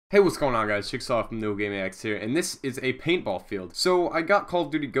Hey, what's going on, guys? Jigsaw from New Game X here, and this is a paintball field. So I got Call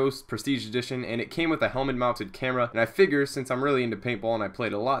of Duty Ghosts Prestige Edition, and it came with a helmet-mounted camera, and I figure since I'm really into paintball and I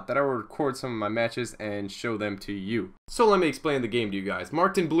played a lot, that I would record some of my matches and show them to you. So let me explain the game to you guys.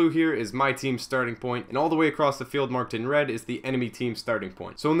 Marked in blue here is my team's starting point, and all the way across the field marked in red is the enemy team's starting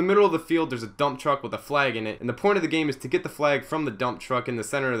point. So in the middle of the field there's a dump truck with a flag in it, and the point of the game is to get the flag from the dump truck in the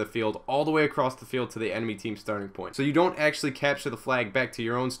center of the field all the way across the field to the enemy team's starting point. So you don't actually capture the flag back to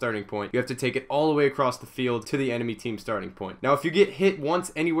your own starting point. You have to take it all the way across the field to the enemy team starting point. Now if you get hit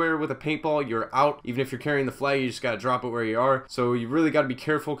once anywhere with a paintball, you're out. Even if you're carrying the flag, you just gotta drop it where you are. So you really gotta be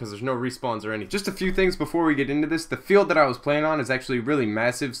careful because there's no respawns or anything. Just a few things before we get into this. The field that I was playing on is actually really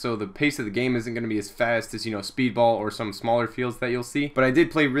massive, so the pace of the game isn't gonna be as fast as, speedball or some smaller fields that you'll see. But I did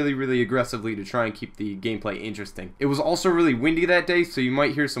play really aggressively to try and keep the gameplay interesting. It was also really windy that day, so you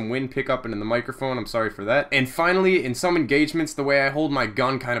might hear some wind pick up into the microphone. I'm sorry for that. And finally, in some engagements, the way I hold my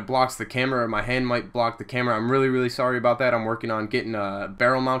gun kind of blocks the camera, or my hand might block the camera. I'm really sorry about that. I'm working on getting a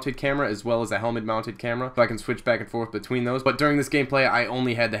barrel mounted camera as well as a helmet mounted camera, so I can switch back and forth between those. But during this gameplay I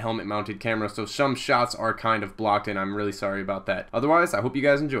only had the helmet mounted camera, so some shots are kind of blocked, and I'm really sorry about that. Otherwise, I hope you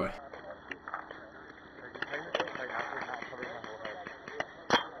guys enjoy.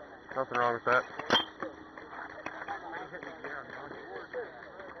 Nothing wrong with that.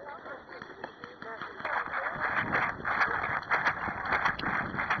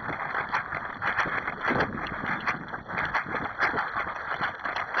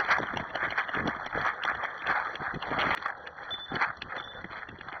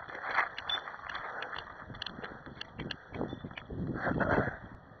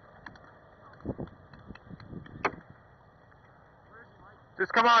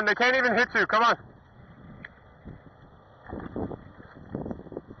 Just come on, they can't even hit you, come on.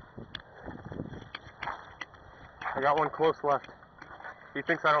 I got one close left. He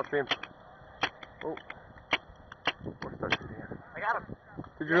thinks I don't see him. Oh. I got him.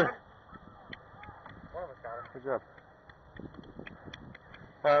 Did you? One of us got him. Good job.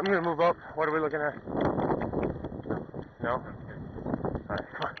 I'm gonna move up. What are we looking at? No? Alright,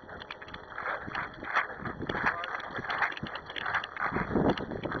 come on.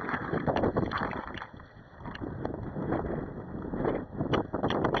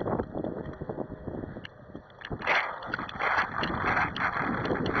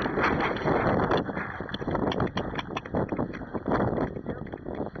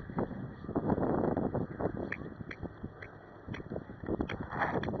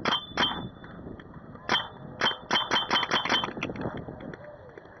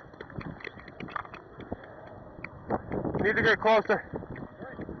 Need to get closer.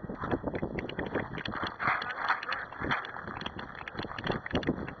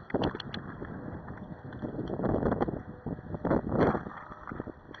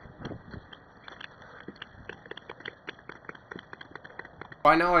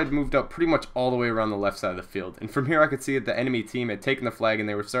 By now I'd moved up pretty much all the way around the left side of the field, and from here I could see that the enemy team had taken the flag and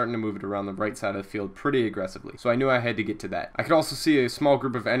they were starting to move it around the right side of the field pretty aggressively, so I knew I had to get to that. I could also see a small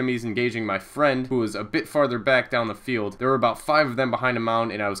group of enemies engaging my friend, who was a bit farther back down the field. There were about 5 of them behind a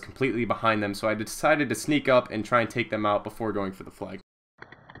mound, and I was completely behind them, so I decided to sneak up and try and take them out before going for the flag.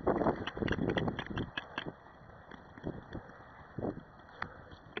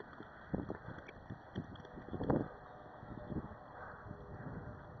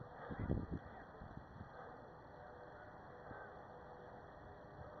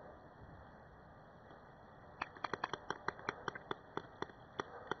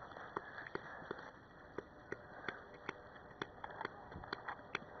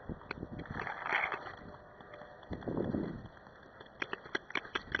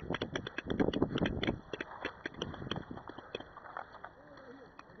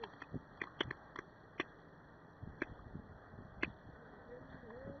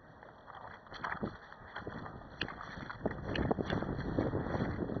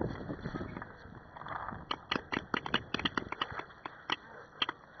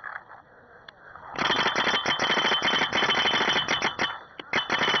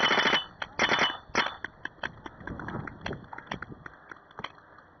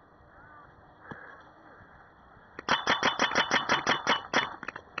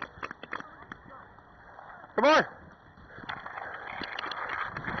 Come on!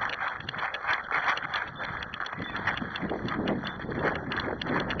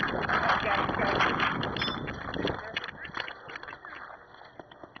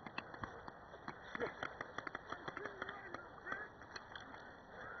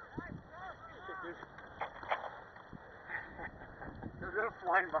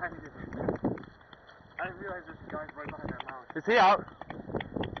 flying behind you. I didn't realize this guy's right behind that mountain. Is he out?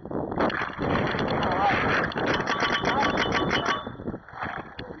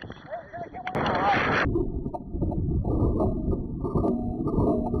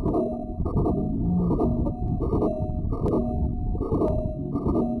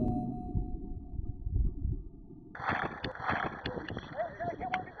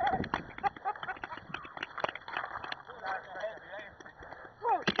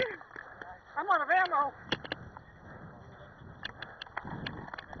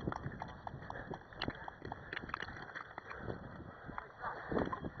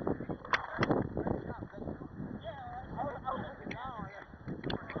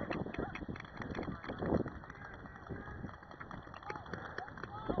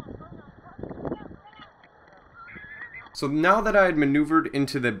 So now that I had maneuvered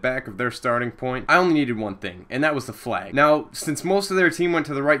into the back of their starting point, I only needed one thing, and that was the flag. Now, since most of their team went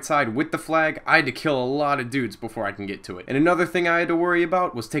to the right side with the flag, I had to kill a lot of dudes before I can get to it. And another thing I had to worry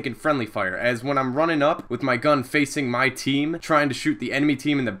about was taking friendly fire, as when I'm running up with my gun facing my team, trying to shoot the enemy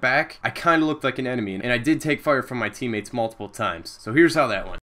team in the back, I kinda looked like an enemy, and I did take fire from my teammates multiple times. So here's how that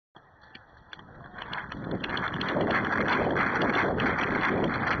went.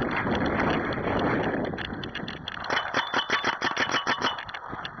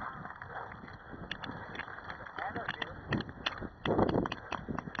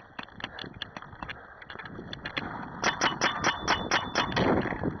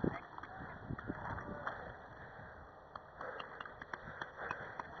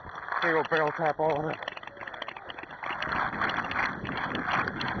 Big old barrel tap all on it.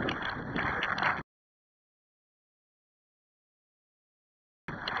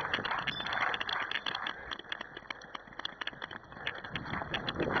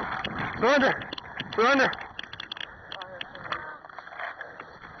 Surrender! Surrender!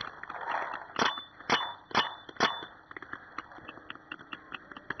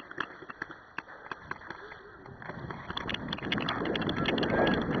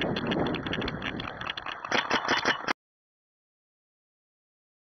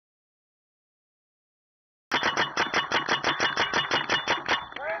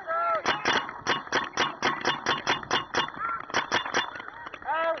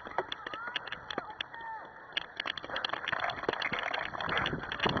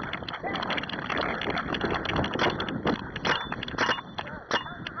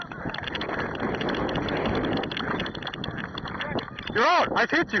 You're out! I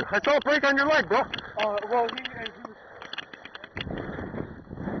hit you! I saw a break on your leg, bro! Well, he was...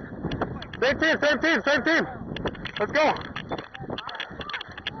 Same team! Let's go!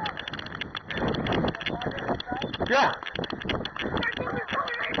 Yeah!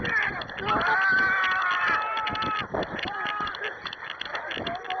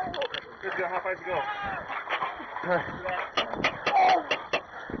 Good job, how far to go?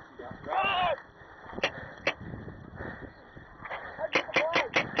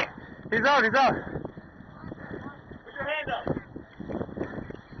 He's out! Put your hand up!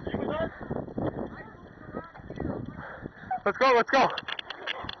 You with us? Let's go!